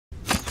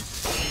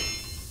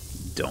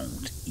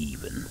Don't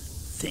even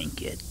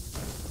think it.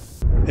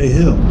 Hey,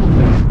 Hill.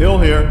 Hill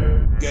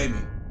here.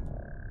 Gaming.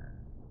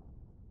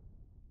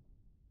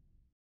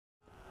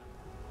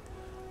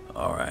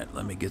 Alright,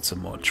 let me get some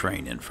more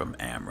training from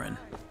Amron.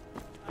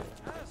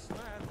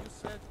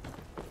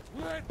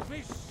 Let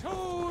me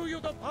show you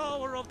the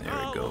power of there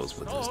he goes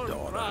with his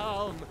daughter.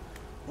 Crown,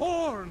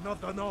 born of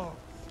the North.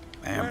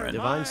 Amron.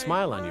 Divine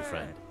smile on you,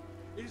 friend.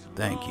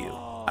 Thank you.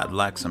 I'd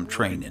like some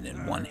training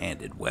in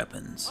one-handed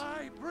weapons.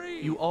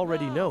 You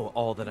already know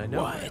all that I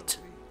know. What?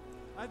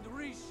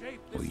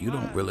 Well, you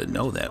don't really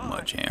know that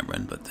much,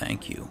 Amron, but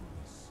thank you.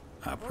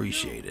 I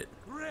appreciate it.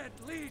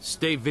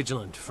 Stay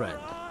vigilant, friend.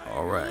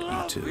 Alright,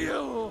 you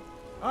too.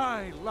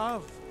 I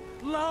love.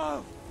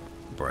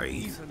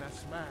 Breathe. Even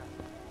as man,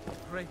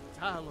 great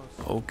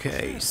Talos.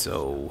 Okay,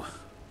 so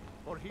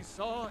For he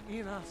saw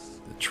in us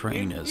the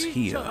trainers in each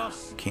here of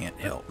us can't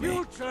help the me.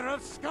 future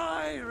of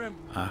Skyrim.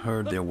 I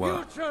heard there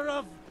were future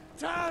of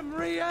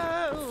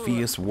Tamriel.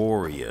 fierce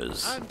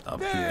warriors And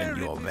up here there in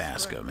it is,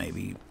 Yorvaska. friends.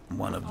 Maybe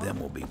one of them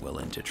will be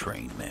willing to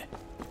train me.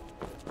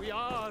 We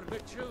are the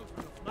children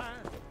of man.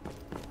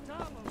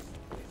 Talos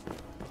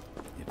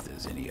is If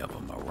there's any of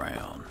them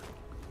around.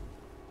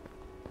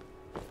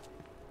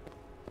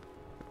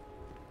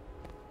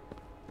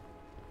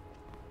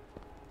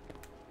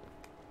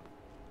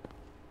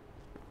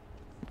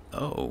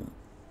 Oh,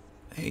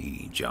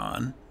 hey,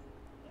 John.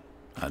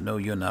 I know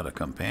you're not a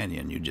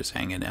companion, you're just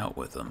hanging out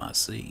with them, I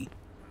see.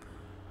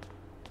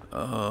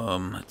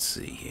 Let's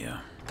see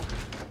here.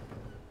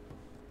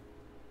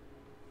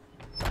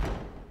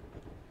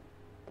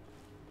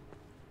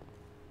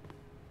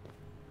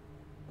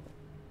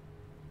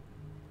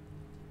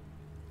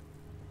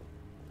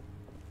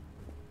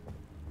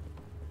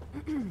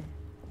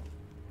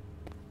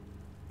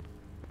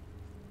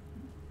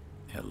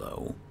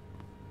 Hello.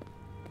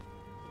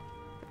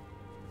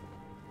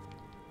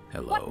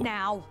 Hello. What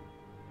now?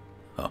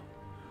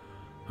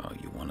 Oh,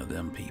 you one of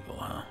them people,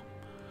 huh?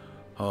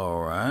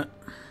 Alright.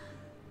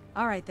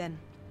 Alright then.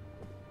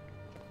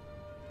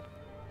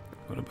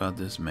 What about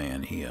this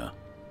man here?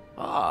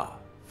 Ah,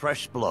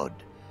 fresh blood.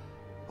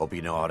 Hope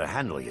you know how to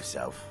handle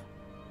yourself.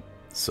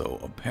 So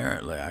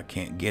apparently I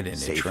can't get any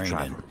Safe training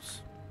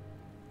travels.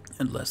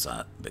 unless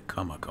I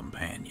become a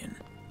companion.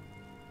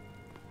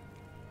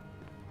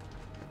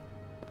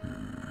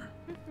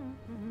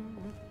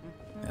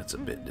 That's a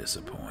bit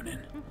disappointing.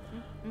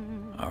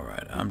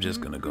 Alright, I'm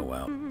just gonna go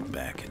out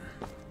back and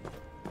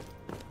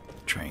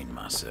train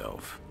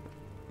myself.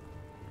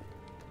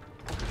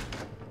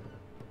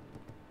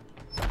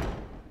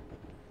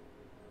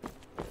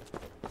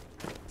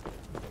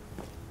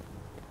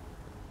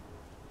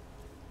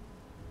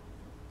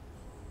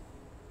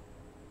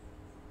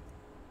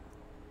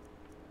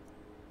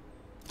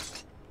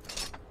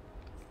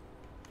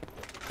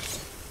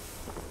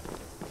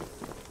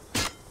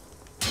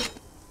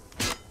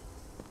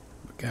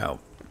 Look out.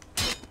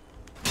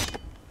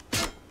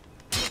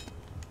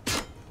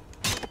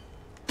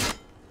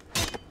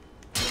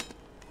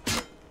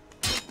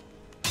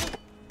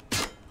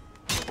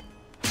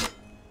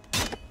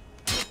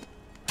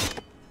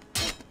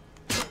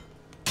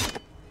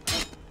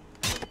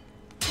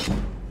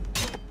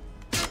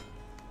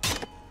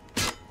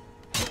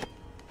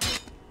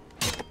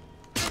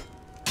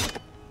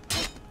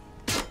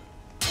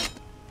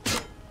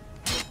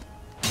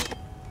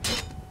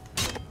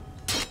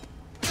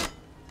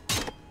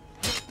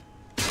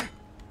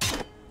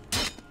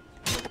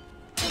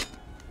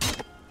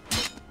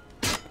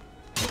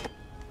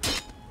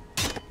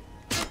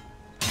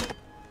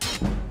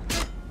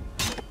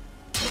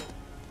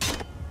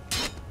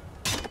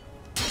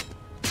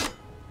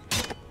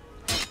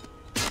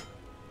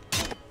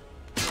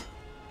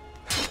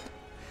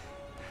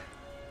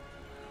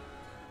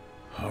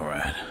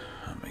 Alright,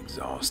 I'm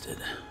exhausted.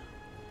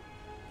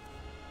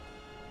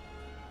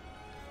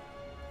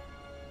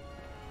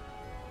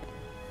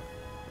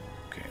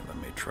 Okay, let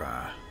me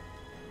try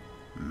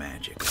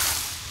magic.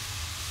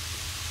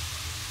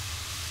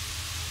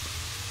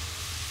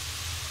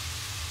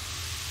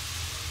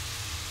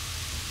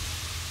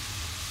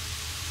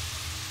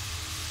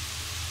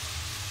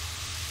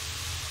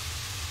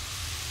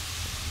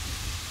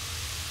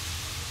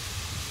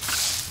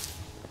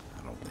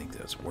 I don't think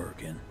that's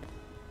working.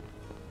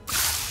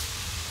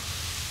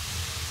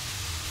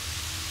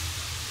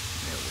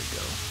 There we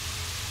go.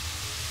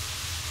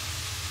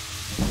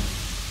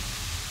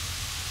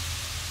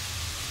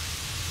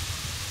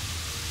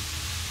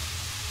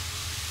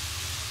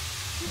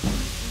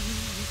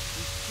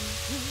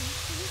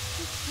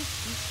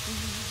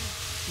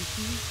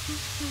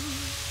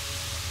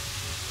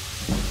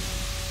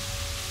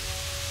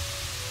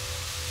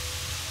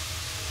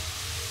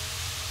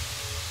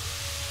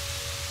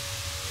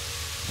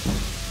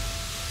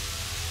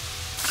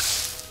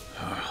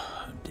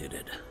 I did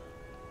it.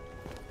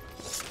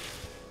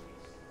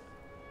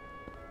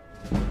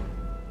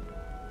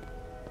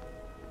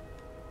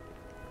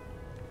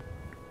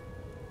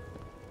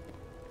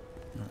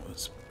 Oh,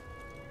 it's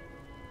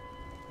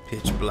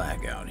pitch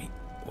black out here.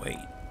 Wait.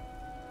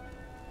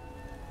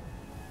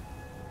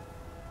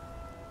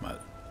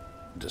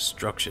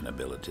 destruction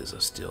abilities are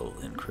still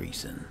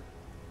increasing.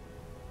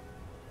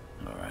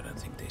 Alright, I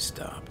think they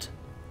stopped.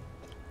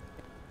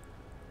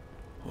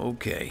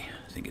 Okay,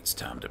 I think it's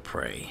time to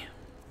pray.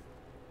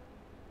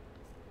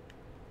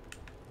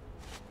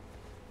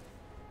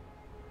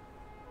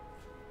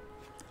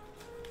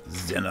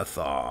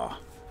 Zenithar.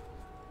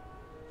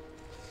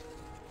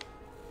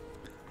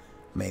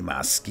 May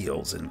my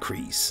skills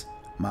increase,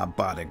 my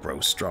body grow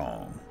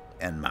strong,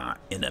 and my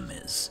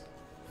enemies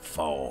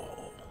fall.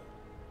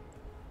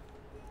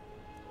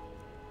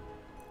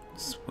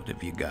 So what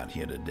have you got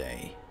here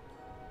today?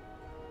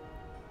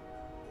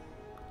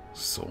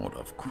 Sword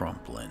of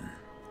Crumpling.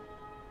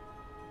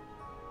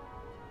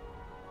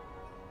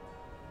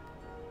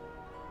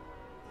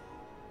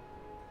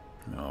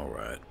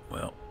 Alright,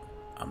 well,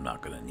 I'm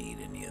not gonna need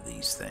any of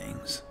these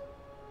things.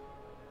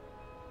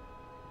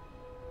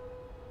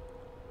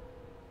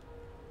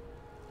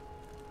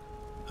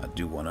 I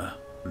do want to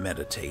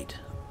meditate,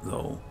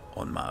 though,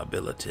 on my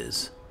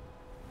abilities.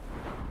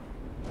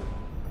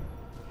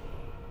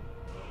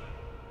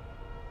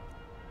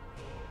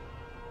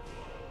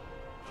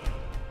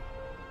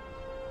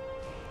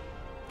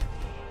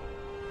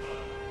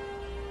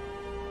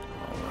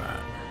 Alright.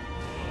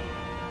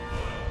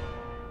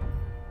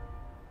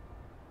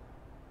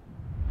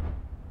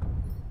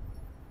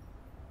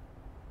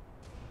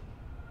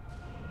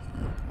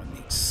 I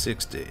need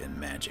 60 in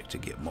magic to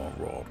get more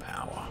raw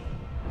power.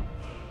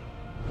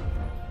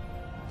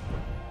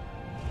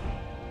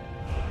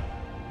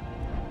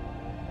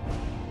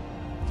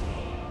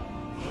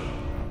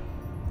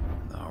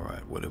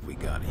 What have we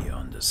got here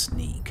on the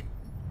sneak?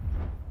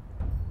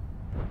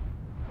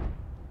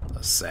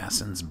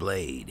 Assassin's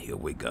Blade. Here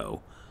we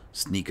go.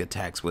 Sneak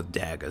attacks with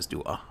daggers do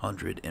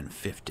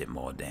 150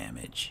 more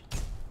damage.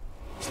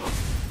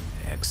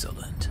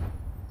 Excellent.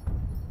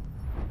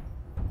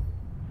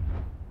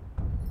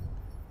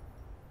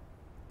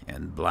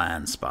 And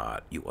Blind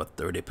Spot. You are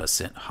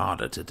 30%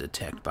 harder to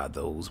detect by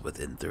those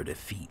within 30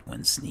 feet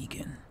when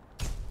sneaking.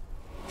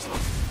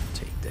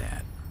 Take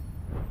that.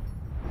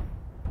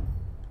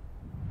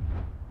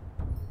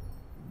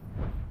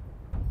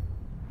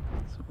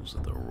 Those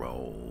are the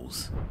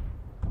rolls.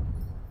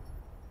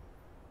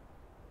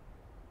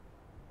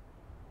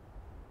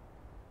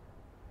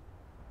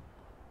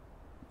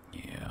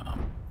 Yeah,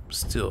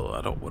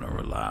 I don't want to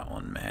rely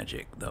on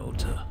magic, though,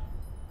 to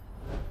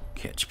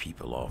catch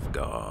people off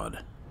guard.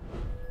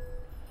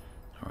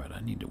 Alright,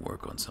 I need to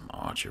work on some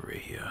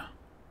archery here.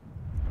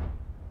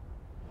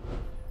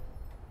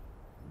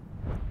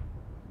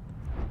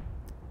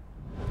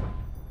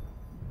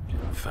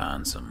 And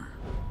find some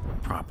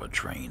proper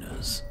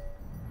trainers.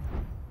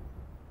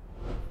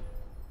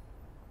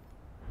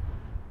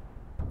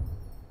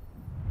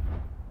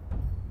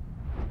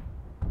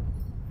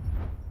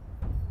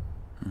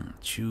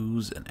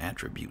 Choose an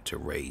attribute to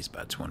raise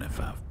by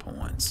 25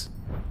 points.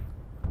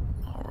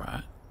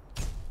 Alright.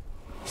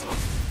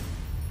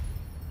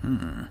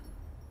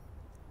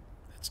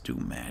 Let's do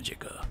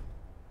Magicka.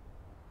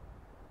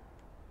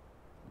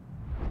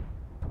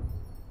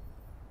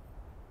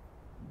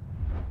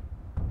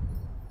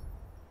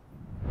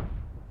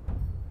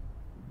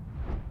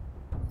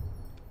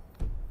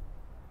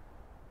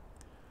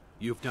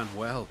 You've done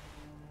well.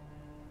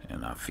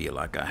 And I feel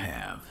like I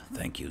have.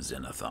 Thank you,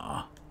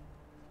 Zenithar.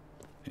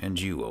 And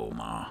you,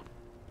 Omar.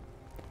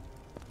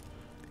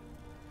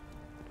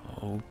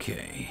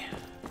 Okay.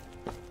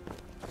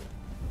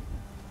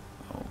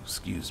 Oh,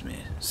 excuse me,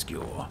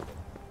 Skjor.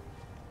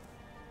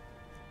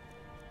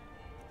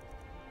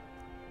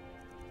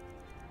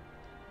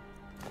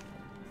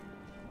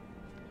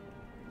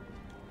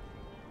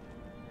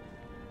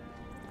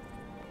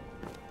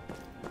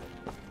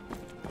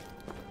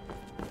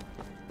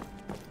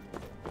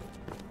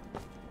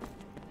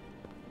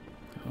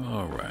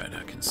 All right,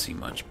 I can see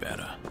much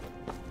better.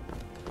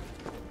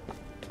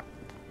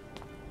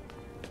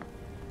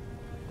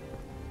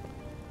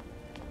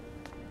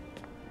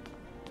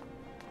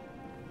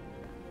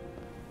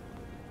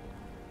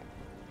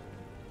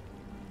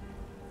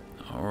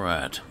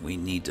 Alright, we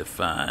need to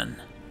find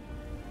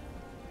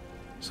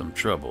some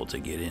trouble to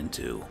get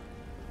into.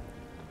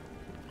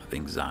 I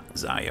think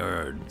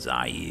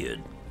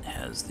Zayed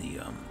has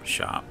the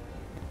shop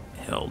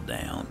held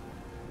down.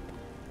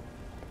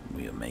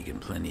 We are making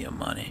plenty of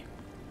money.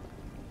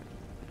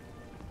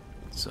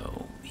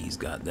 So he's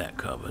got that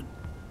covered.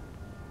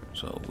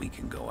 So we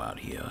can go out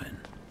here and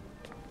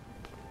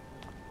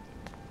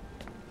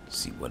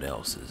see what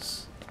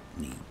else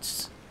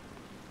needs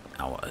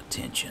our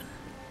attention.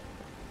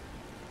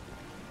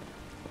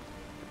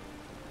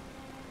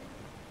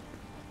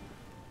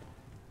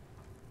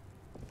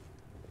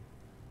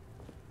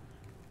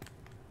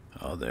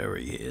 Oh, there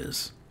he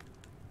is.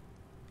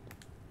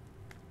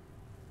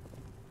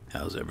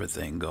 How's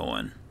everything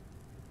going?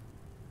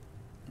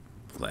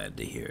 Glad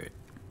to hear it.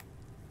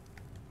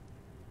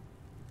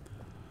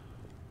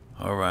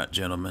 All right,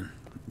 gentlemen.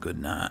 Good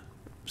night.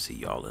 See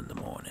y'all in the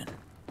morning.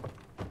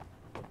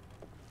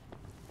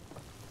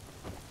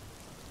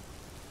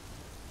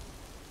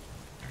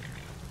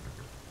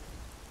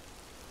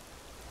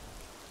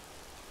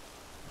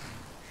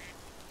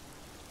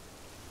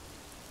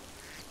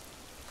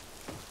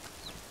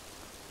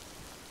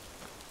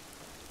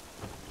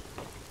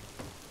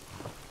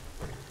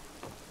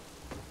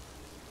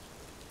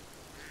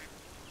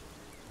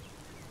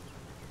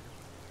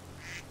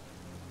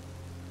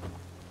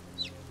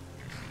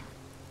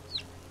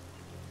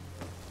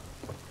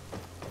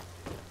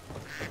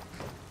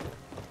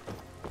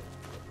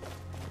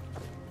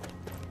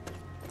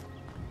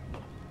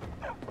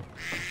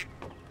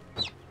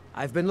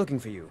 I've been looking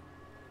for you.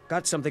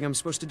 Got something I'm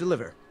supposed to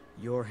deliver.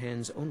 Your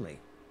hands only.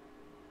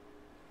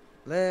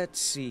 Let's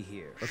see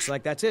here. Looks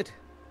like that's it.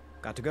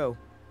 Got to go.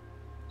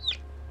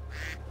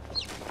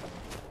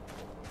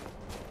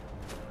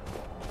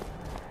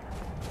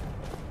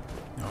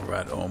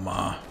 Alright,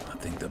 Omar. I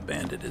think the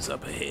bandit is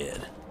up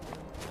ahead.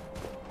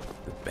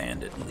 The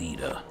bandit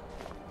leader.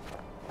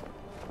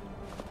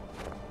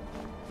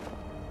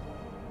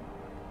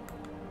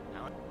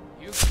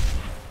 You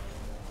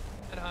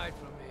can hide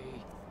from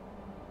me.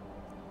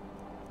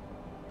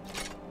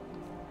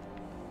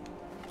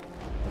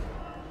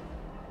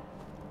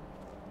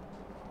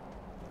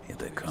 Here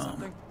they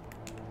come.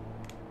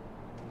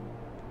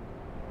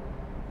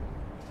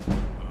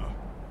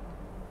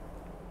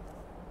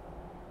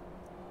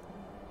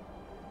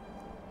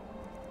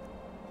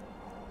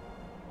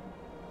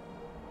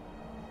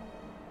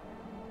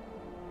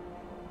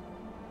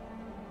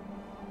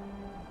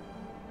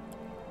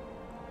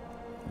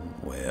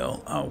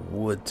 Well, I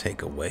would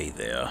take away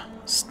their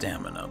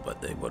stamina,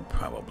 but they would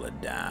probably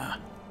die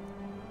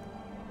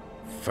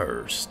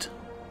first.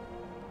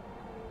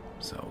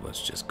 So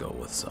let's just go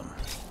with some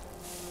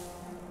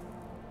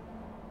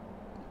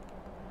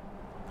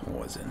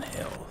poison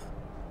health.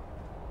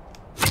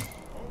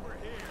 Over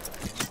here.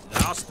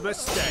 Last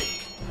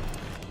mistake.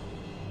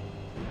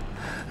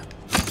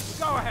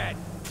 Go ahead.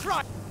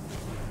 Try.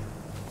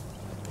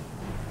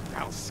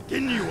 I'll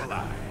skin you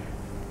alive.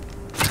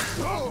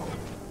 Oh.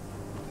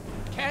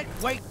 Can't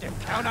wait to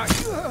count on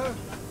you.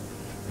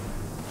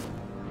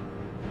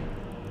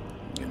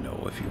 You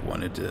know, if you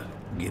wanted to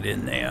get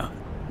in there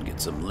and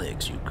get some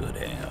licks, you could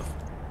have.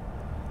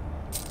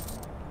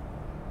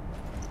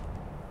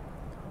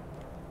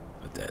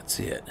 But that's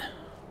it.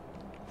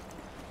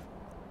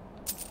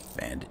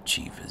 Bandit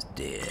Chief is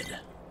dead.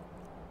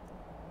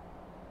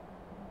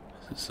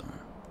 This is some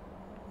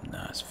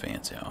nice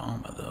fancy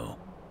armor, though.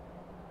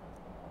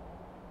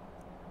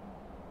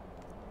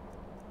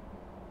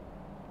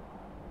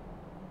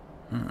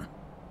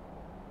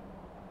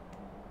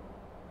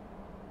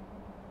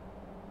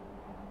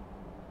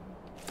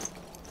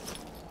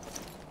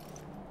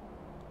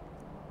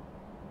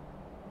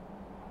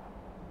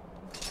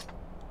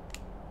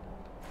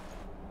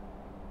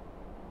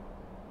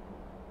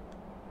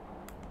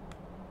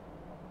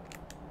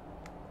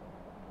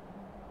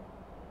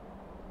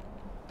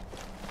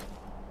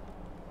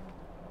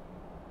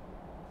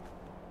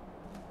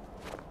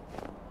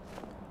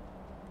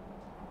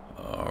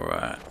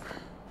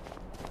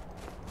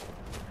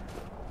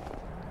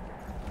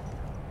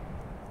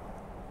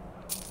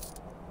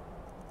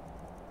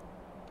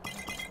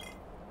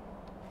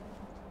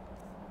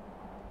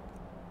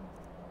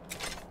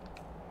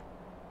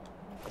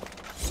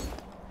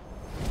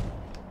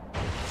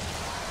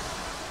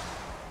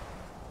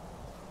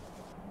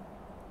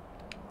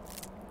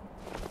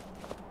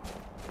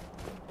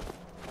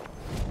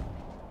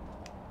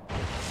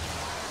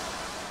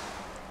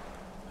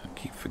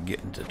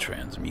 Forgetting to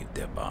transmute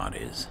their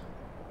bodies.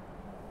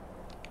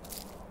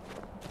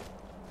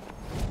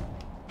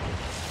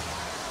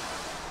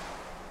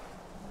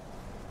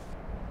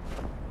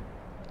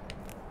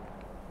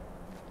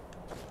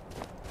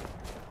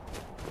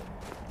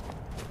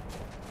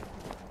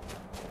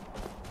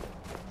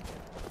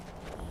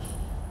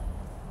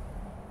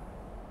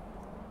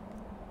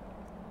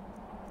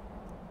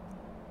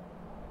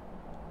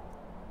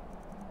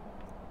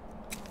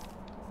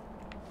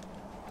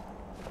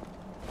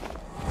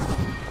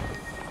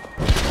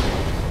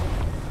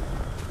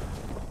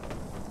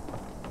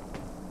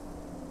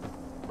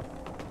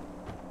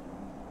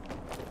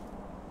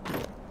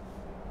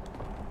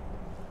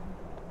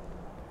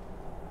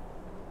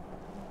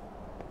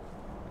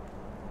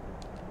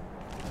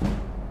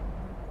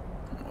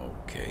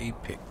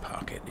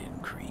 Pickpocket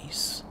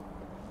increase.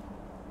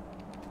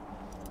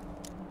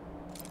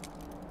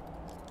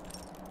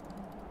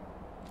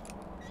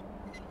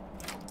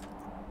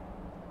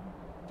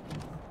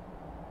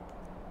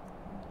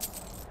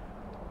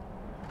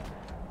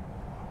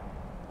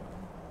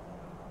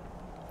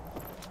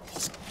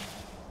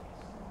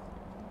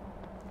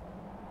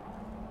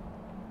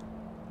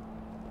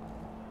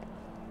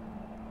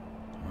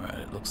 Alright,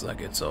 it looks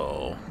like it's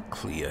all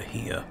clear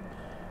here.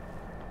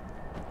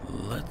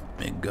 Let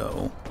me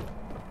go.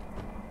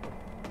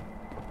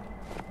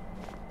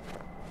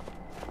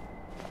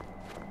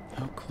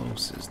 How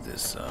close is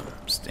this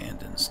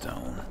standing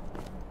stone?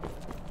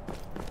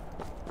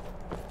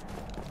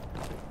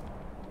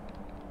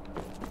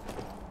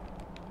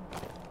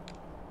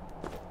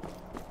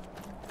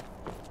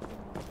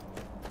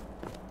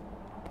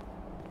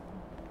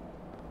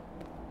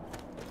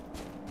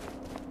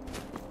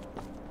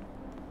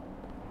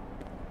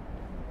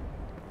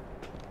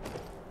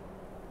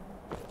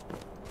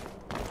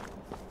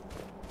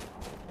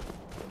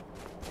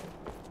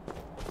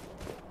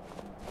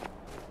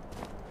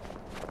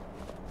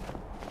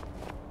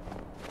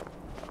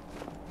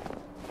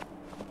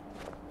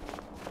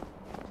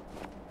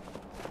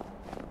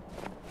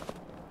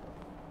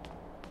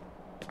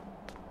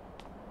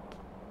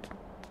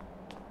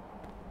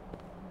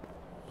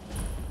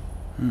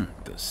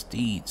 The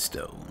Steed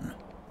Stone.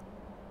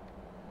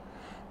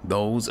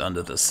 Those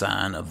under the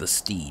sign of the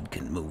steed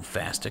can move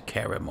faster,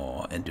 carry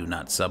more, and do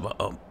not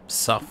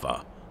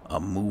suffer a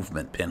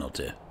movement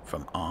penalty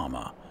from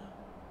armor.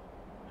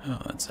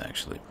 Oh, that's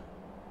actually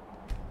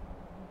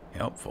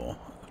helpful.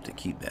 I have to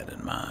keep that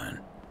in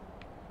mind,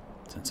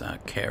 since I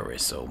carry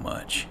so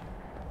much.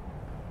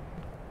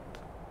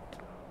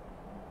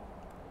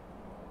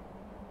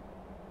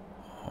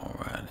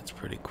 Alright, it's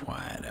pretty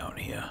quiet out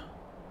here.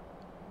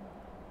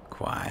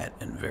 Quiet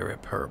and very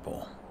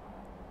purple.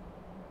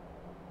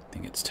 I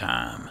think it's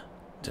time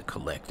to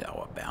collect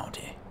our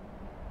bounty.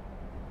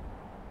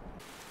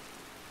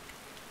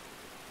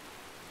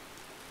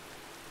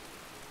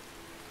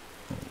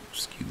 Oh,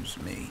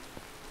 excuse me.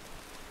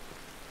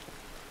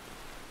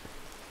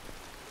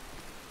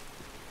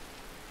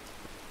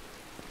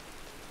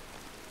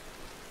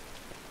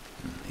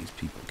 These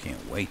people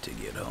can't wait to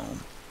get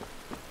home.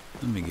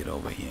 Let me get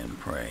over here and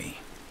pray.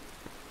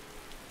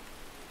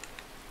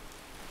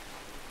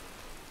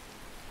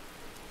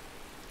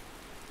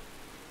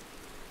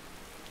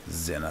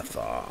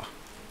 Zenithar.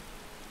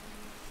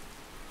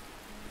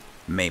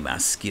 May my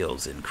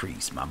skills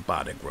increase, my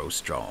body grow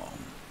strong,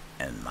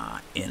 and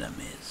my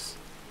enemies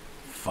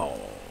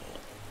fall.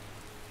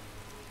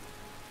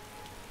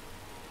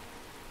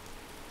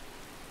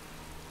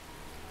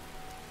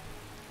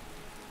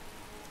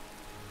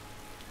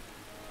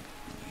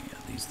 Yeah,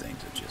 these things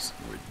are just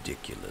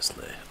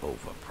ridiculously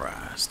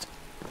overpriced.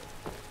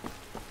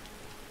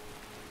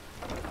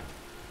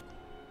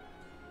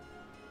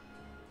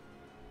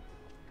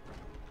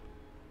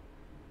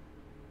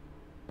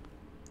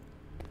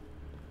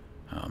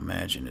 I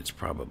imagine it's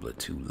probably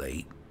too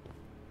late.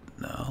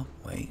 No,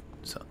 wait,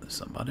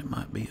 somebody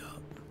might be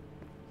up.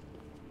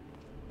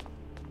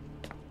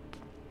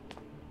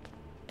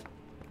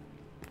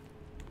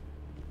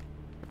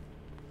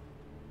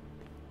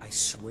 I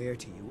swear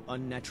to you,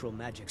 unnatural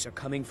magics are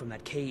coming from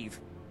that cave.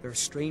 There are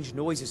strange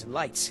noises and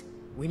lights.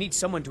 We need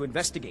someone to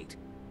investigate.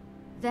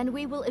 Then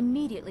we will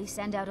immediately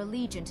send out a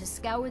legion to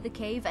scour the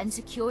cave and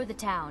secure the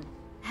town.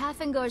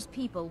 Hafingar's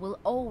people will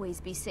always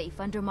be safe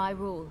under my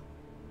rule.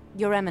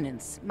 Your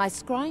Eminence, my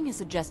scrying has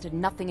suggested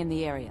nothing in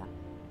the area.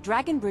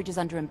 Dragon Bridge is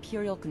under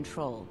Imperial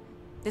control.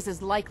 This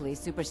is likely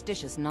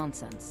superstitious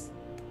nonsense.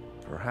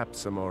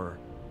 Perhaps a more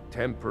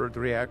tempered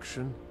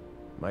reaction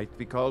might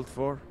be called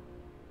for?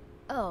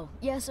 Oh,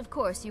 yes, of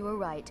course, you were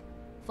right.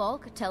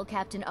 Falk, tell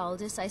Captain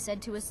Aldous I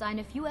said to assign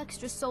a few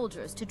extra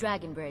soldiers to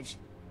Dragon Bridge.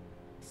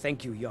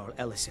 Thank you, Jarl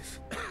Elisif.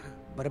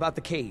 But about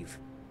the cave?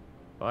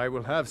 I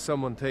will have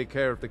someone take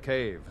care of the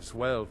cave as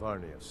well,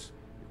 Varnius.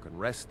 You can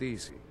rest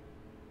easy.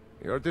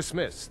 You're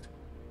dismissed.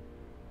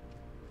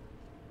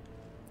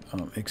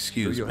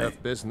 Excuse me, Do you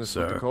have business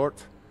sir? with the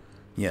court?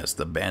 Yes,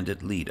 the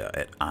bandit leader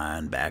at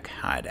Ironback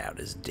Hideout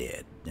is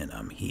dead, and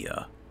I'm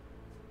here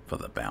for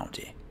the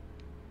bounty.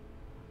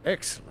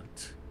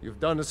 Excellent. You've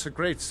done us a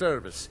great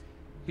service.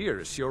 Here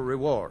is your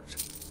reward.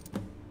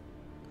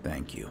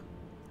 Thank you.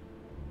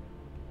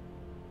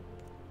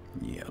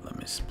 Yeah, let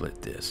me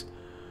split this.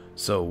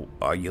 So,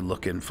 are you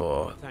looking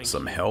for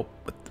some help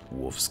with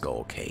Wolf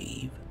Skull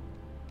Cave?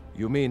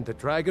 You mean the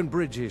Dragon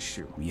Bridge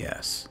issue?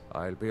 Yes.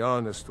 I'll be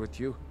honest with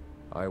you.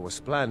 I was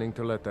planning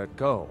to let that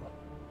go.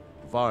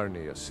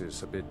 Varnius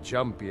is a bit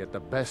jumpy at the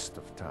best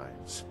of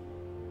times.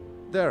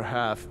 There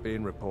have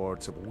been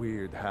reports of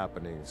weird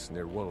happenings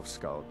near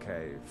Wolfskull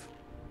Cave.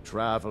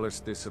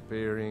 Travelers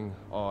disappearing,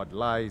 odd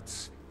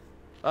lights.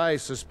 I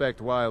suspect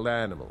wild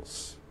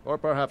animals, or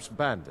perhaps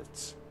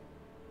bandits.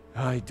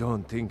 I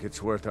don't think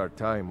it's worth our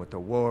time with the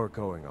war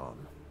going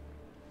on.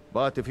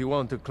 But if you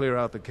want to clear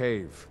out the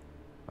cave,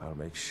 I'll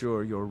make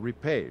sure you're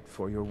repaid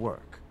for your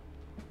work.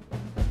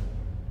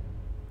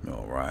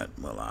 All right,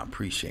 well, I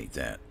appreciate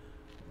that.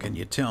 Can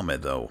you tell me,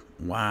 though,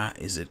 why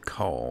is it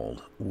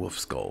called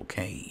Wolfskull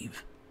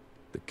Cave?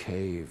 The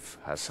cave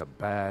has a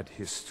bad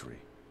history.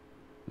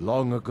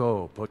 Long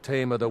ago,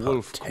 Potema the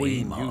Wolf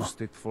Queen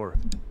used it for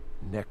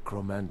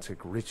necromantic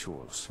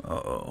rituals.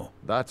 Uh-oh.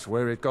 That's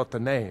where it got the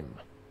name.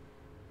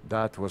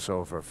 That was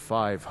over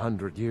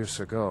 500 years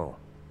ago.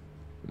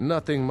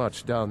 Nothing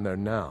much down there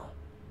now.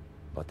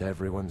 But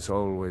everyone's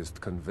always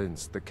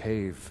convinced the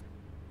cave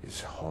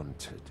is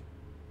haunted.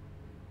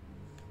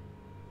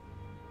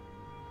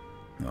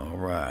 All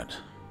right.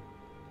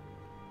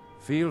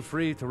 Feel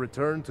free to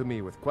return to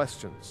me with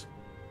questions.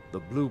 The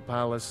Blue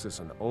Palace is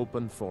an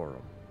open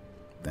forum.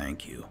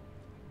 Thank you.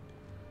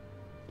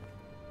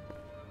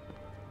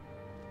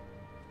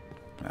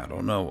 I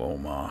don't know,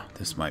 Omar.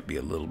 This might be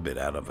a little bit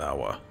out of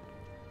our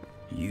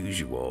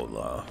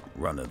usual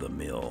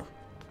run-of-the-mill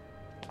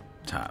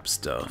type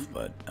stuff,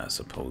 but I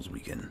suppose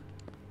we can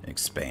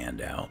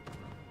expand out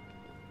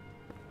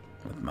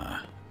with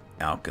my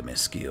alchemy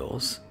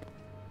skills.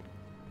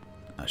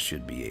 I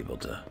should be able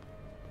to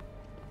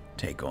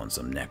take on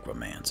some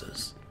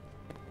necromancers.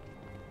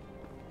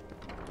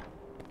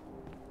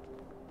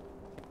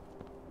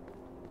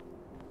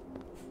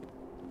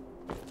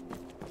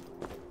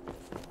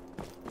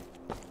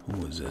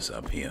 Who is this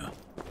up here?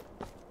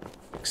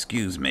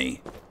 Excuse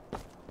me.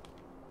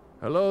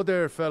 Hello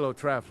there, fellow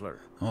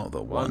traveler. Oh,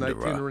 the One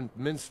wanderer. itinerant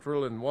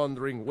minstrel and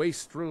wandering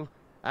wastrel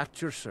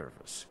at your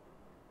service.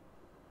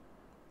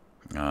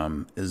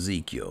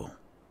 Ezekiel.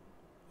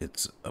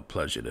 It's a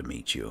pleasure to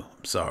meet you.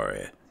 I'm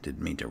sorry.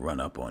 Didn't mean to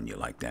run up on you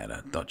like that. I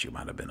thought you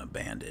might have been a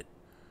bandit.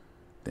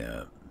 There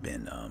have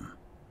been,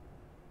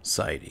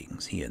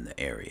 sightings here in the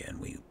area, and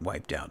we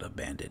wiped out a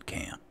bandit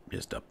camp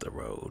just up the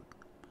road.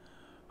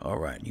 All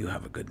right, you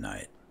have a good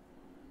night.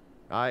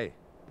 Aye.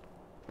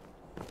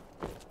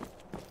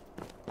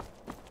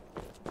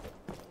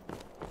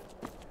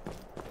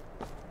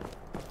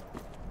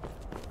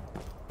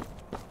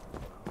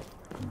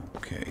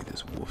 Okay,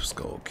 this Wolf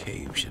Skull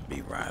Cave should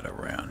be right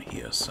around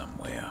here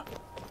somewhere.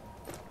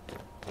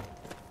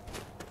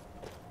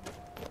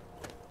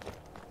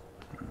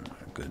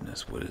 My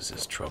goodness, what is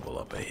this trouble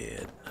up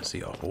ahead? I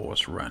see a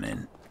horse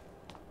running.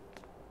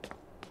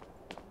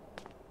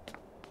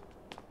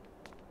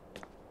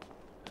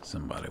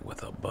 Somebody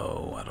with a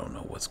bow. I don't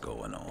know what's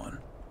going on.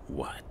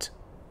 What?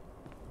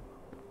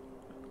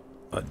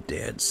 A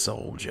dead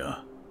soldier.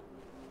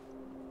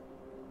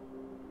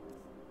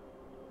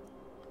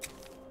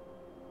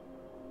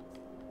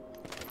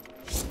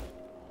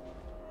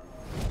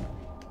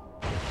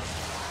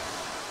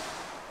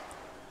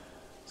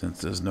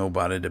 Since there's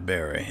nobody to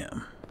bury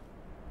him,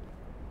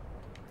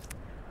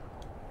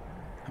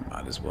 I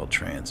might as well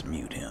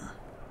transmute him.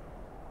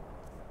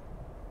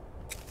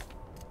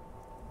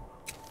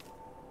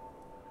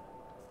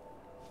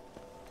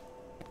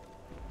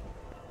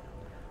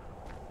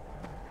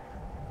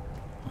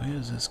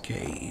 Where's this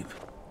cave?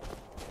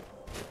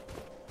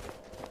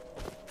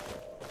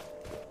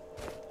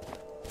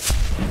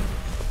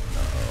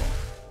 Uh-oh.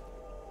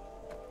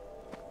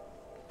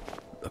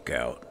 Look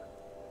out.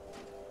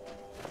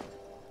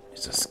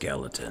 It's a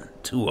skeleton.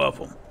 2 of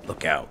them.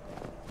 Look out.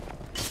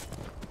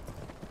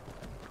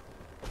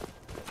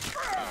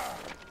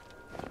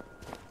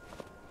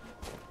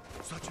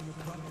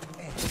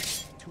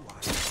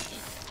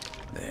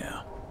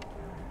 There.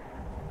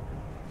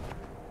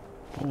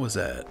 What was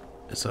that?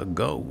 It's a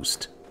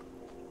ghost.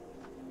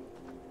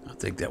 I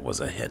think that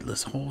was a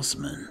headless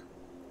horseman.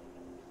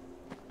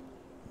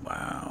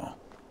 Wow.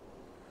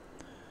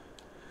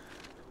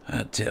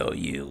 I tell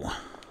you,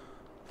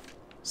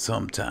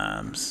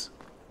 sometimes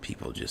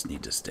people just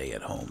need to stay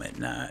at home at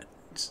night.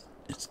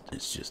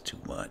 It's just too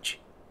much.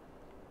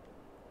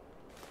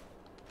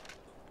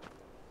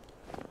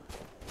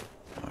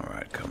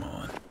 Alright, come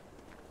on.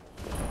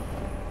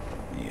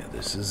 Yeah,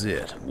 this is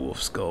it.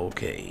 Wolf Skull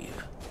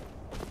Cave.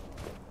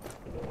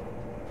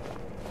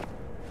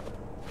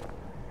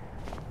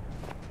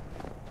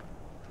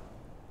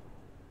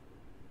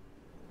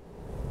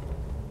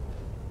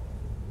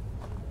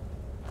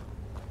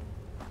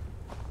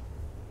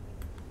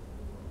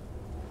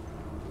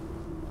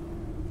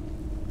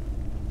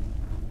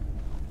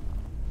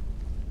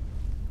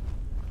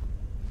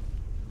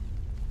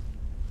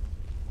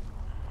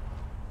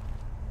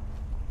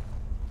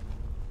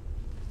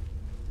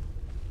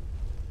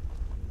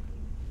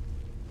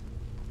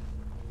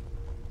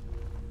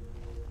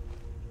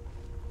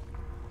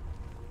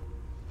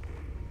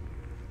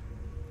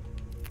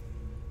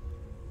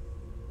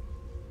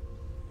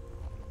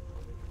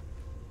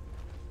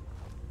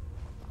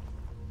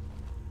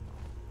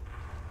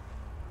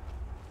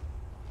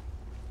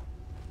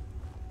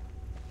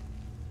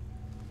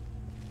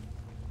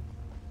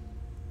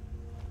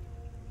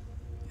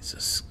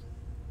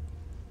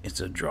 It's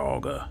a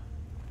Draugr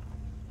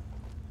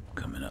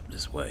coming up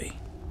this way.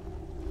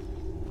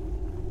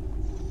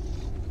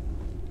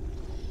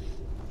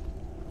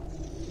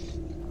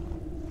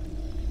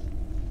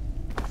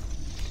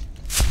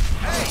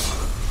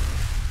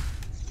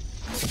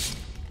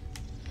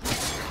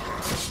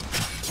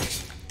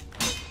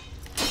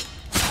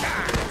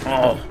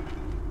 Oh.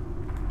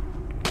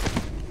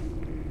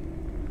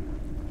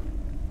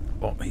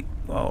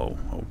 Oh,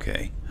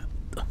 okay.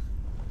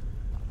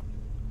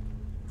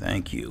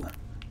 Thank you,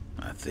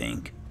 I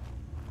think.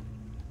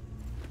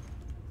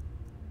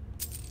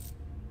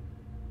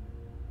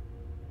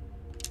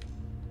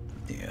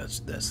 Yeah,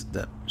 that's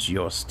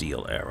your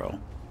steel arrow.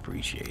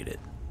 Appreciate it.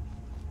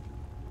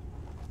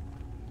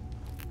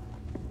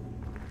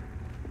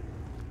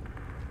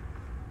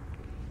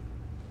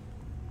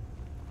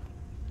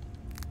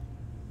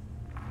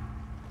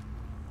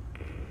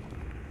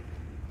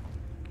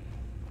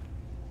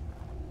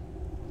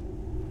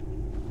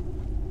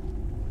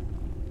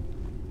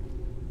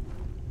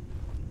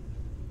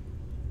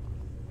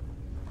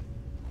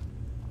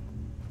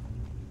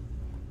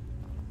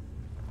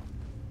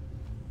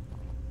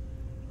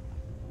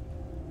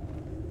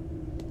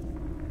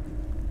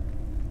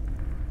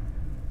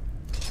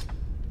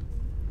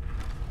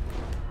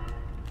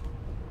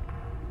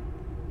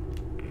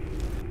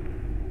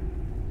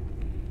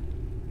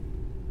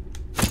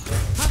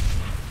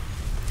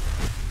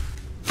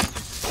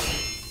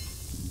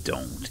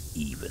 Don't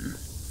even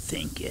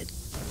think it.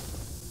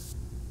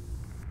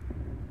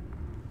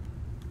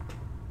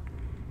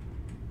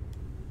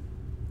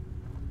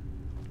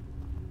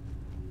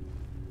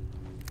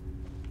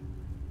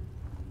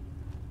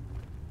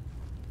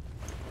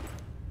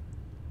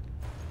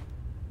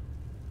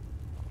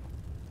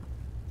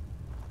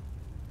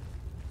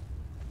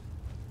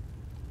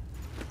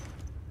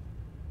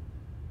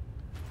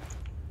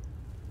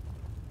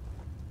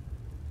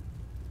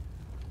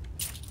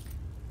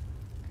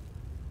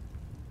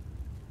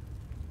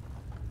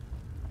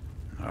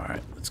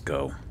 let's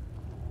go.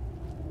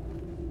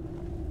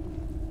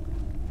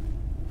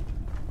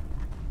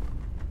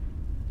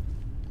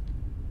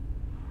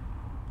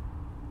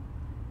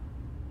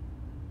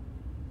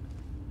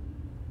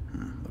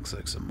 Looks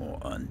like some more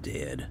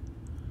undead.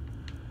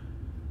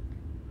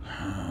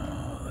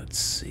 Let's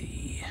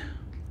see.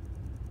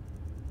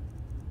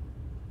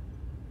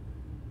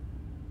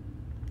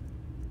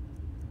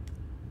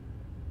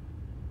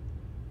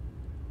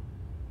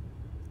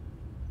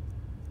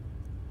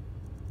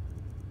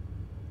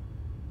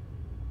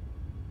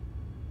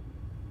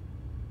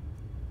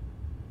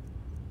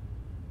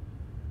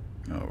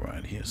 All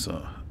right, here's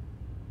a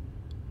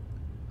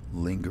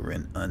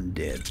lingering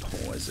undead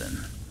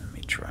poison. Let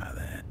me try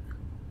that.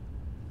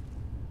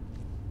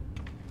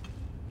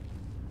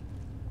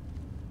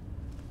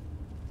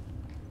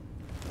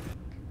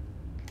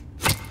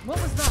 What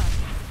was that?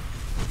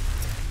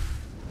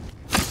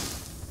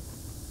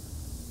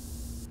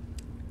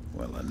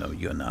 Well, I know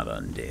you're not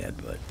undead,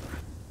 but...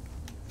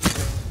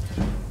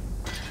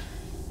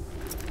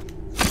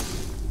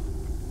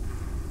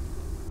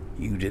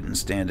 you didn't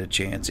stand a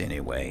chance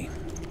anyway.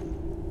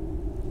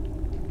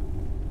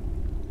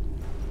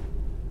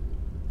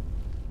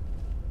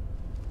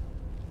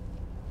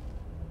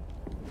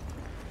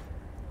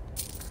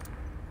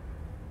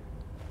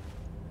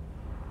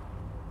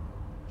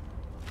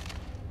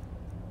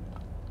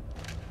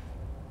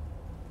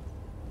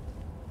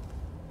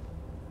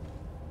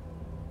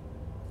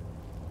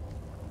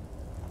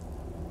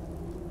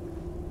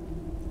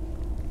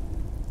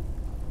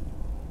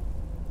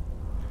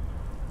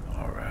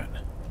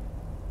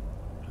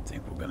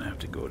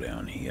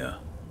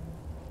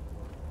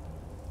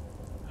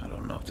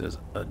 There's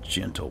a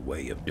gentle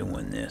way of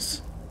doing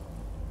this.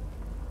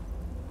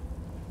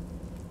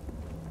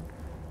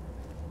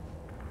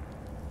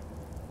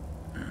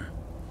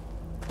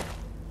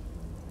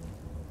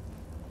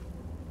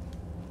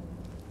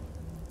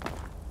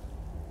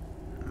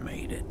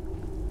 Made it.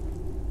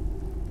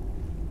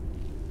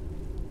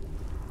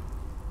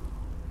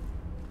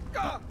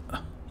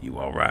 You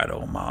all right,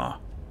 Omar?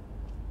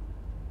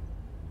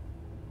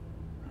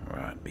 All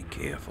right, be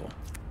careful.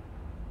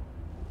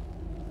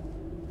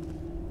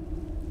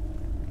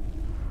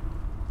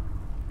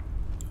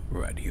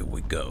 Right, here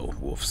we go.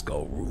 Wolf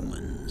Skull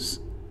Ruins.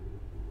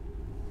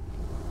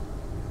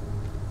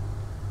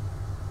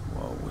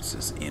 Whoa, what's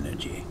this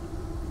energy?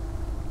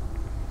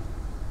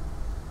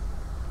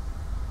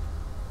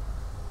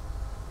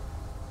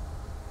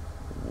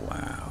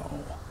 Wow.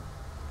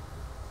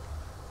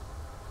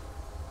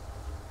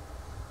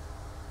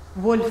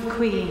 Wolf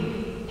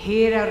Queen,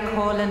 hear our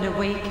call and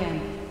awaken.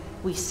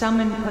 We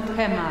summon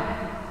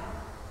Potema.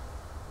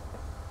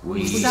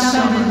 We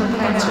summon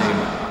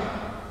Potema.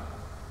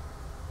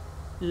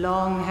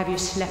 Long have you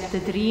slept the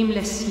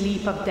dreamless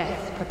sleep of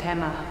death,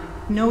 Potema.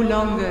 No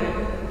longer.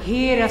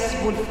 Hear us,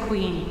 Wolf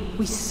Queen.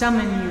 We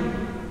summon you.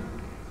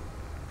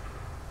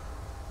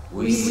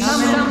 We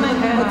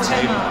summon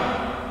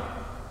Potema.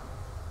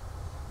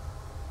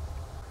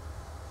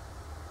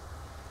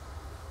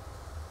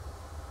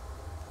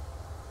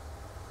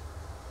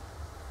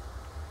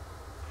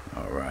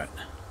 All right.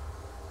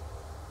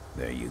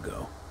 There you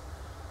go.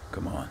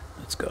 Come on,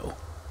 let's go.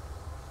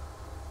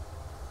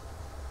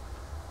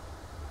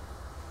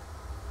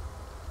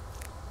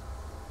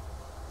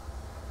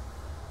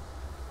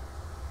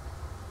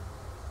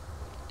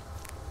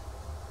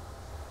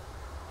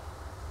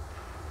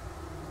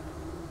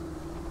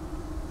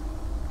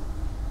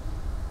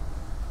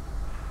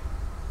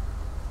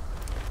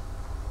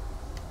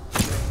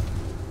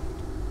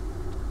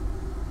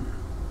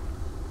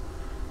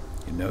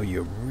 You know,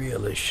 you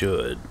really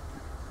should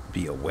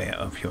be aware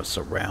of your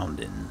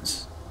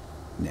surroundings,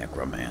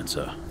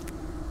 Necromancer.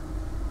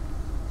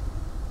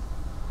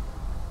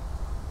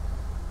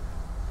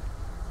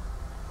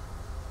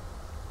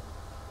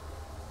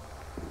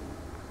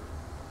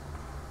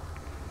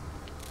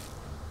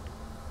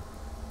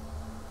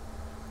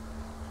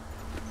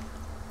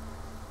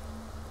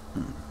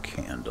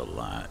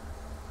 Candlelight.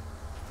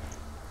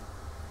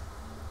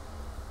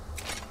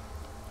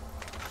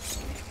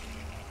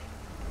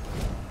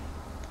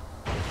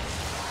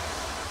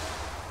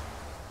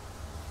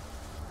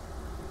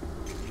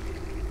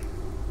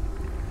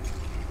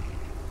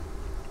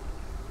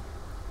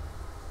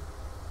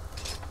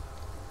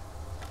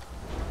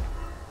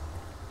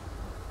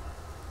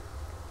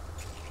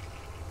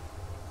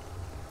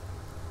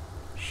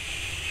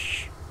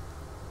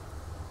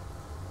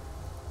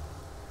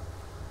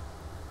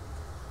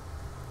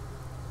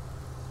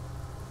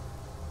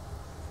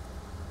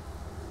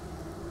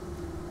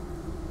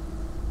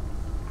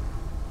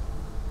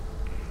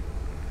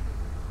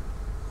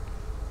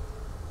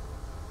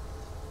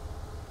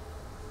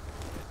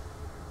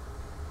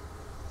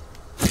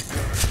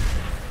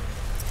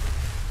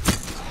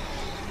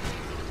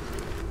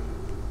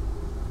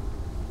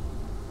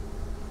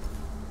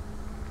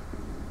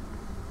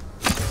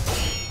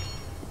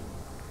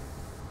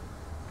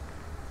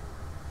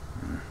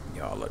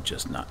 Y'all are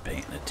just not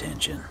paying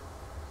attention.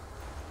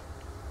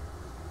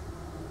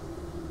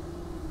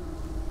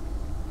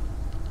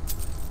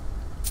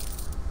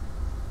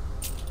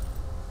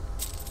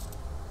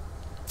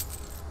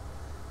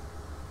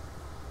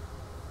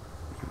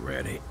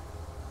 ready.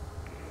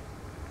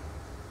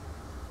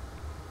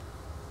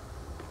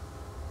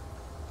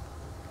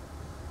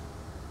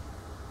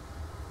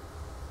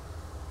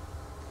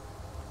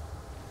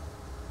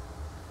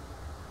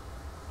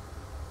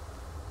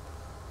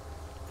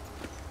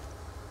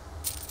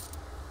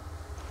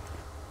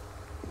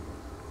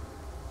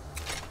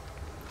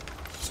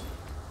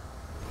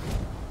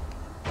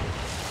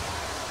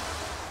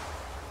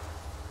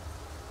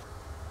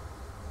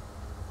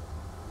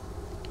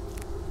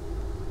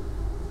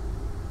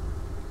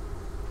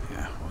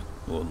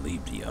 We'll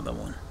leave the other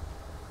one.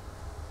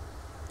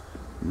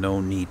 No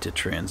need to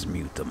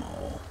transmute them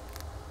all.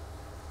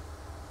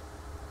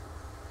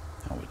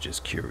 I was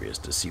just curious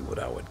to see what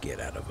I would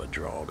get out of a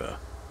Draugr.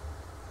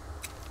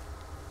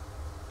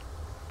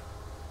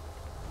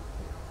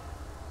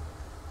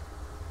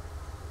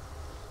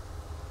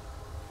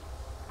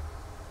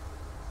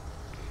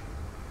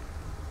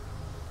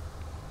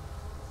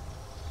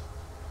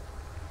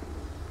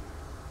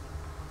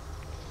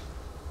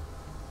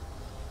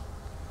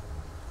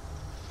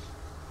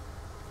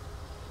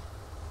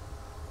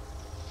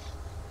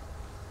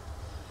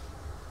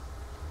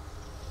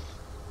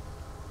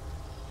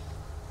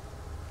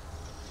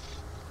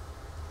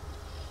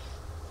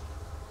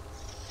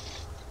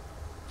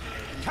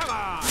 Come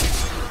on!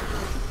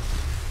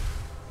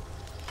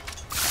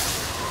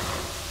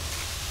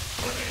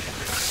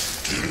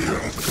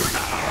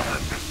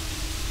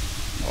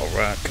 All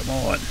right, come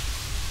on.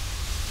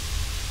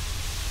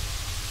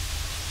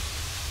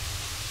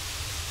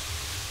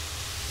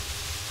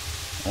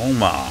 Oh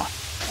my.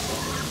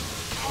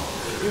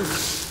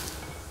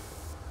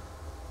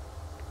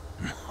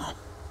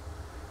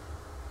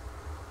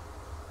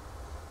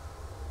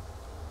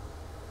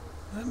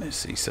 Let me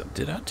see something.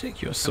 Did I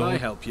take your sword? Can I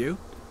help you?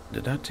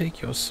 Did I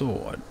take your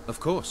sword? Of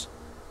course.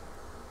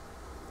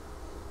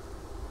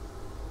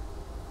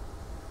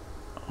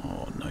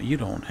 Oh, no, you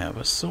don't have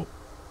a sword.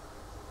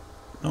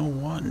 No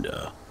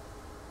wonder.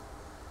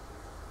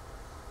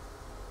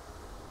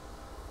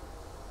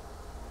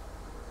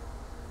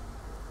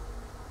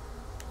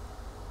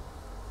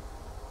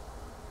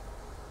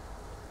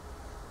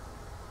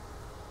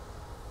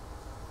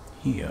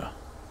 Here.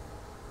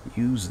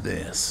 Use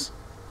this.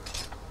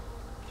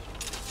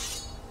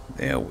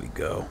 There we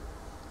go.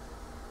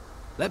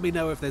 Let me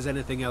know if there's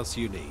anything else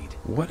you need.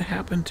 What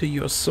happened to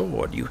your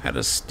sword? You had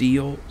a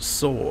steel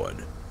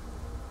sword.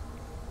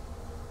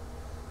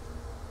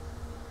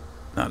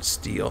 Not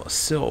steel,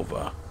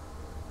 silver.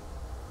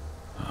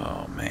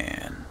 Oh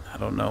man, I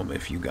don't know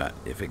if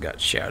it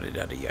got shouted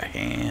out of your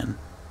hand.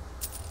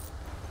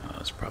 Oh,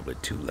 it's probably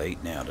too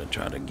late now to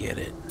try to get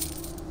it.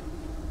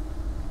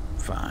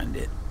 Find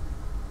it.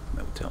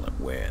 No telling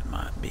where it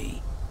might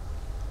be.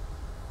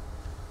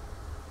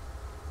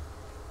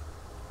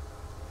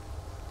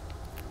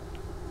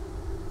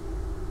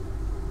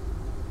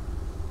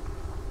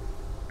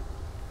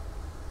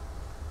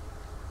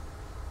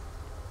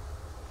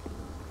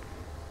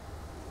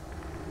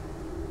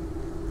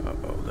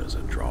 Uh-oh, there's a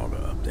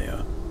Draugr up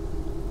there.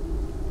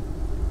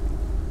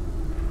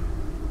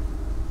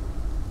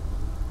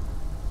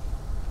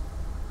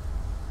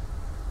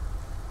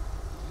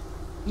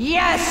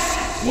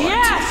 Yes! What?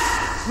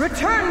 Yes!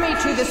 Return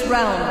me to this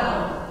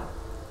realm!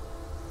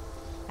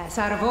 As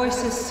our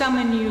voices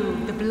summon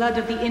you, the blood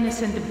of the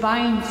innocent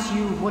binds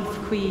you, Wolf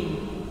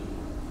Queen.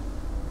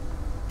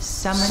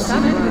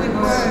 Summon with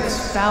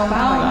words bound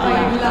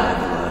by blood.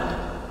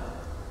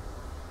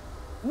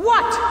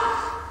 What?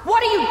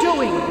 What are you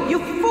doing,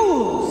 you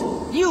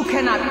fools? You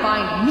cannot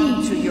bind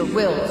me to your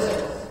wills.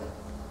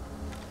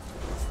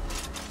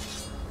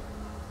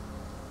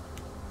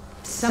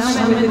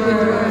 Summon with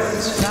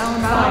words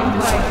bound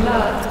by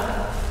blood.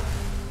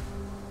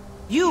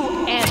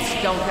 You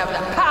ants don't have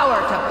the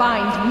power to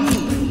bind me!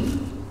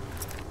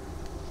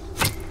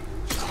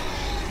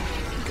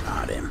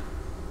 Got him.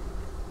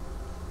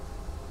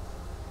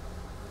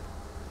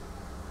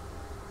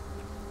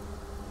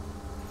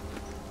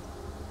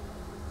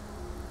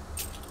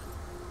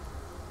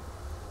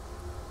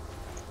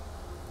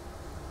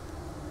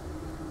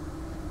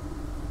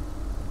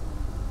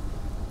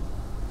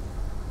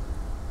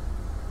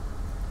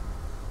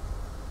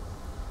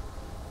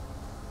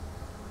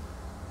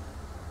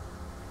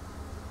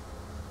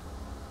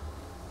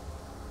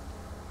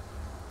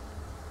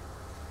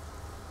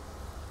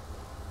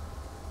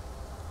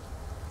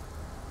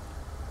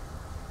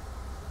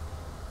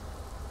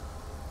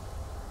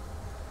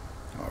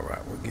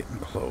 Getting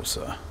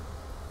closer.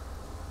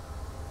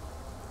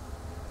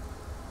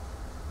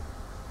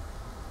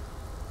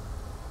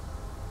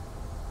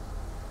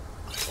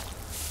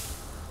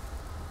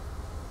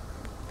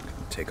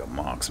 Take a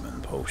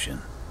marksman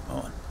potion.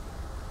 On.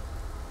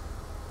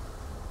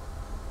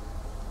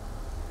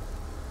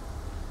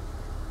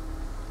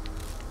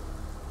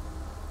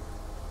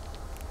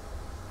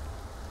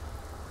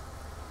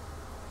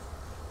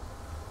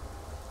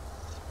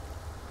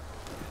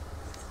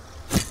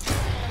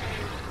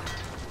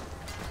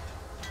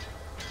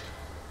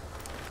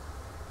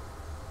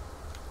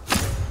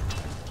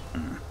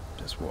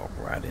 Walk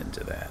right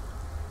into that.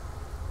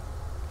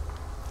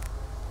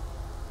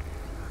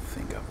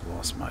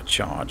 lost my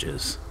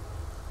charges.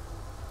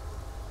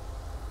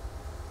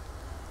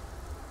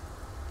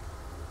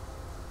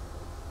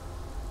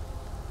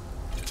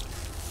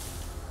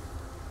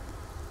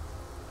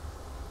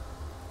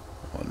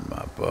 On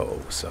my bow,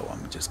 so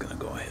I'm just gonna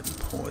go ahead and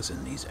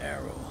poison these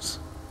arrows.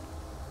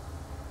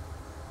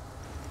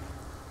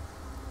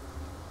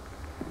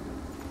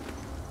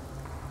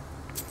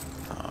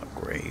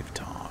 Grave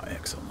tar,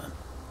 excellent.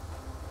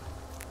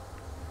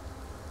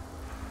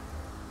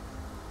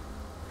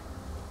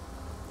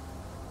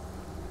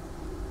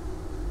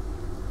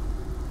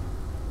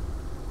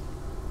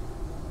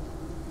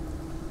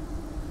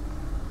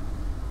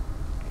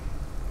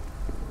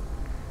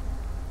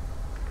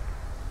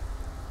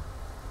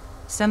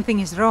 Something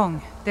is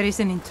wrong. There is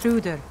an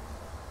intruder.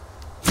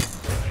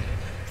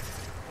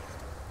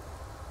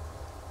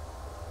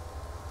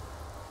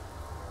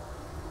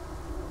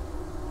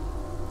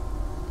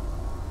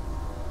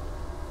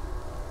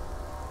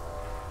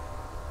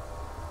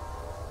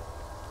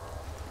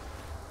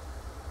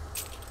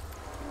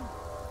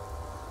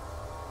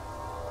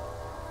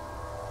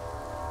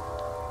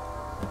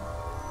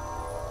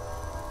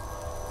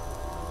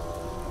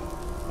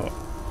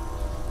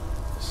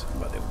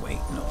 Somebody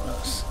waiting on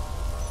us.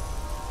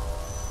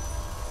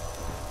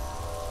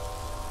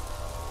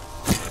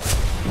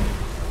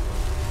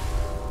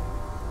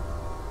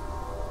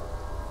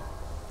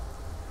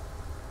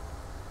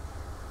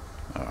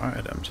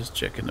 Alright, I'm just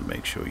checking to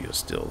make sure you're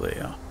still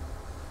there.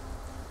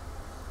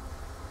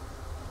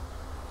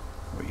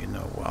 Well, you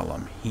know, while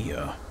I'm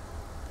here,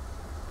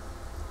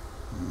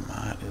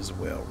 might as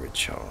well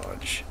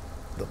recharge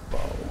the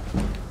bow.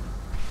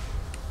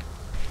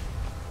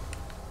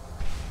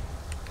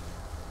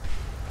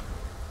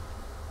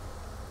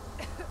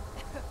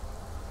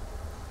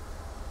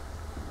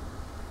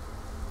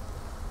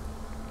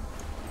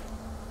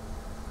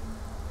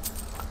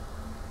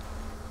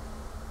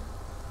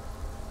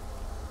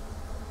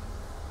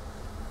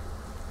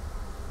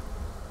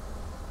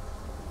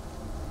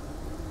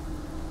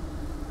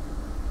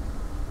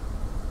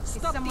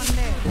 Is someone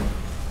there?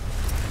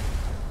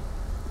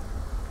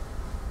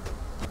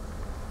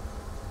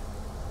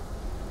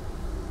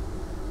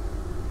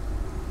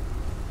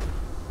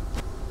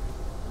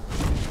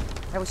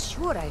 I was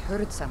sure I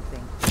heard something.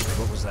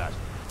 What was that?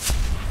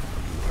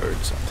 You heard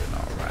something,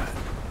 alright.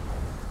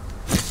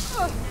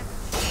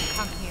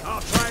 Come here.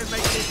 I'll try and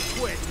make this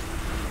quick.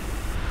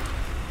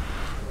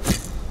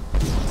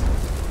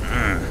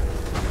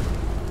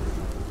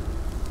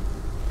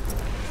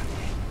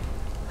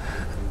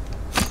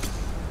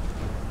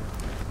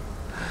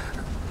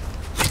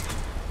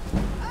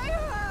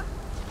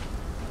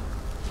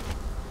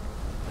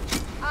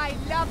 I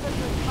love a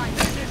good fight.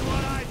 This is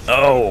what I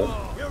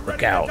Oh, You're look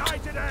ready out. to die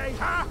today,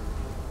 huh?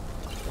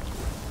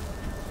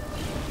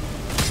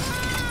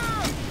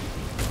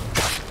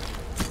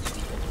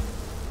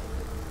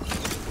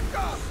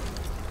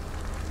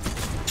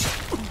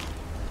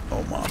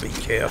 Oh, Ma, be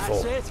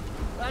careful. That's it.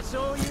 That's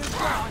all you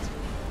got.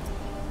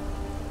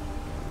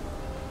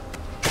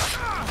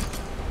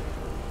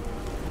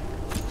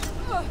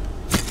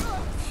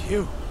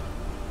 Phew.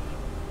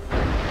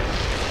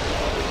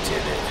 We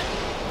did it.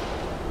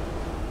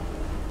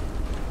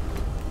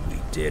 We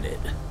did it.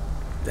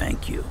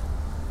 Thank you.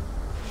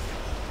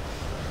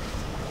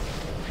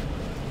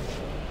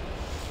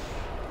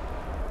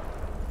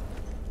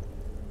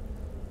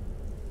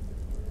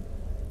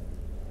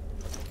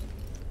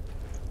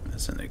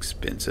 That's an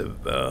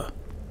expensive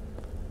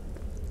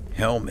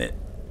helmet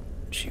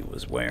she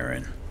was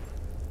wearing.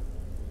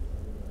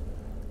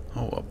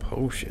 Oh, a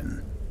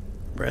potion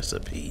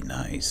recipe,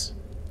 nice.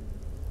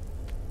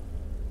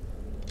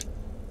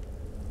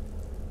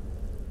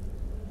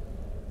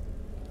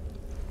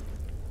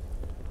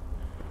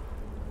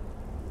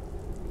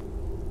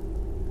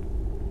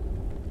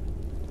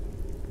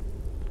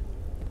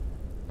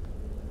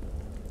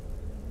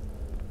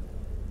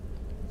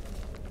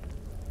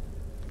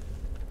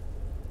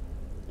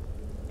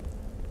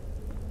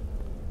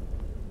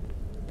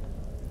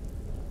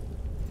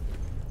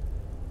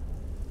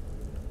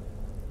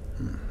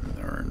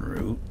 Learn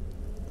route.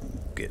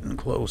 Getting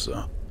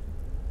closer.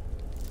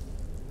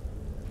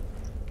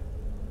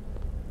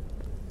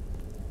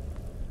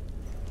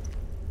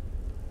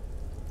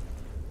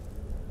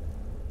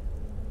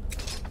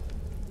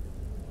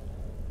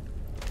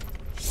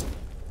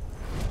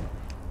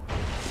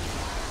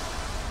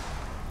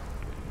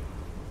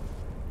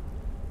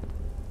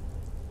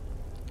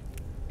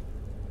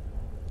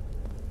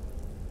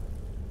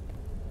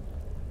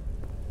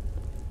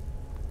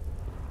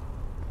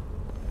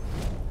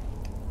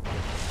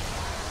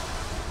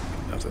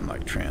 Nothing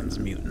like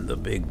transmuting the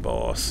big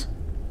boss.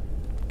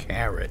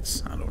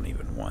 Carrots. I don't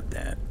even want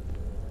that.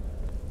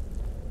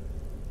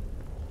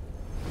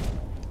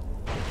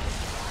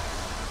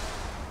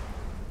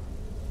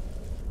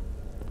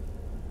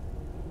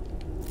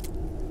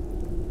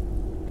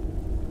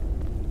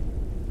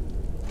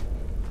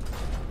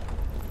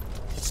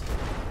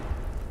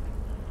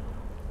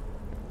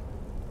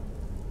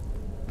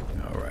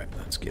 All right,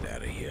 let's get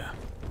out of here.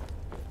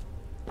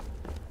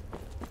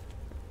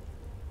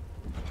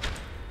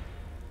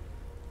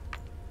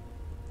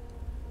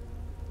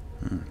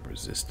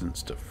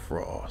 Resistance to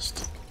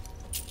frost.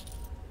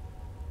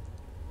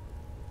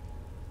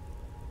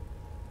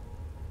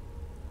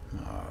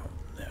 Oh,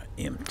 they're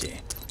empty.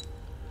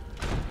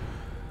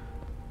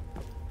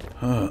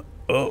 Oh,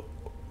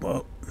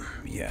 well,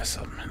 yes,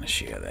 I'm gonna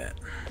share that.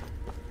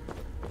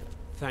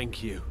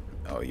 Thank you.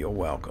 Oh, you're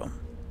welcome.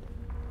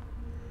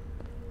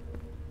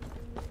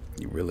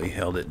 You really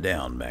held it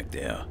down back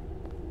there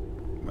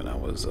when I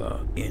was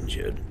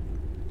injured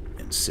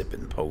and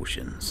sipping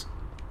potions.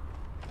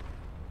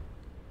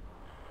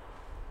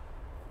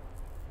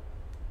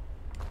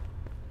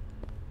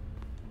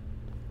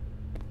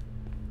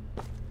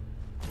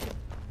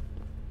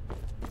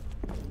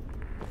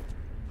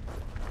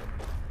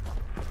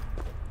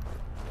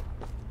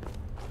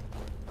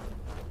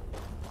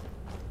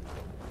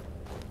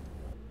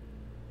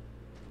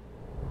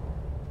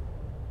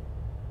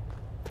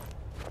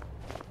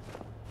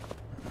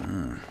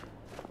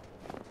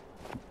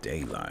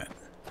 Daylight.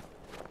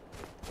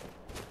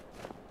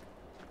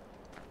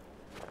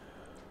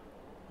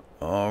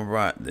 All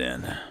right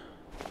then.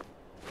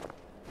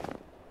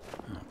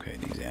 Okay,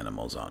 these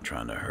animals aren't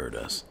trying to hurt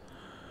us.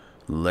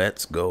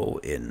 Let's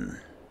go and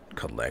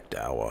collect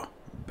our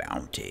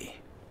bounty.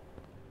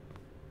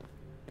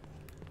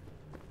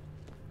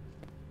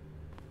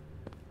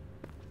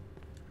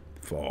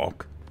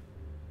 Falk?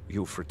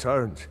 You've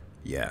returned?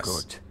 Yes.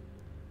 Good.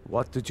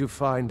 What did you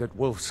find at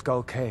Wolf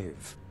Skull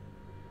Cave?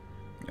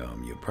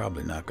 You're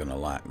probably not gonna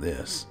like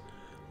this,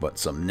 but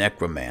some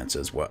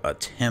necromancers were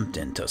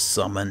attempting to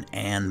summon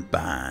and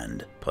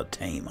bind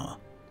Potema.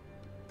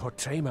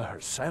 Potema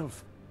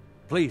herself?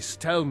 Please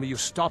tell me you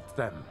stopped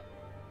them.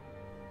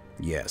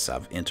 Yes,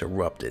 I've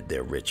interrupted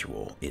their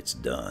ritual. It's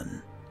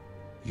done.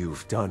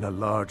 You've done a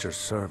larger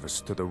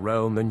service to the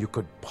realm than you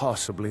could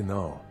possibly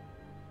know.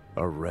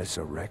 A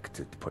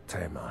resurrected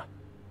Potema.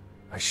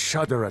 I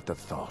shudder at the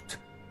thought.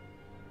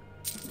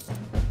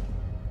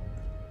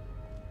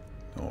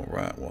 All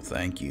right, well,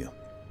 thank you.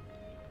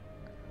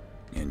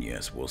 And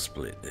yes, we'll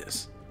split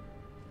this.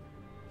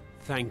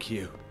 Thank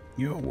you.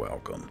 You're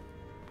welcome.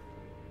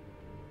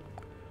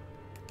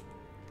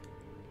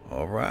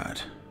 All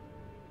right.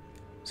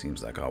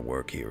 Seems like our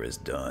work here is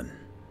done.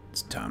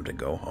 It's time to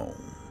go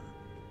home.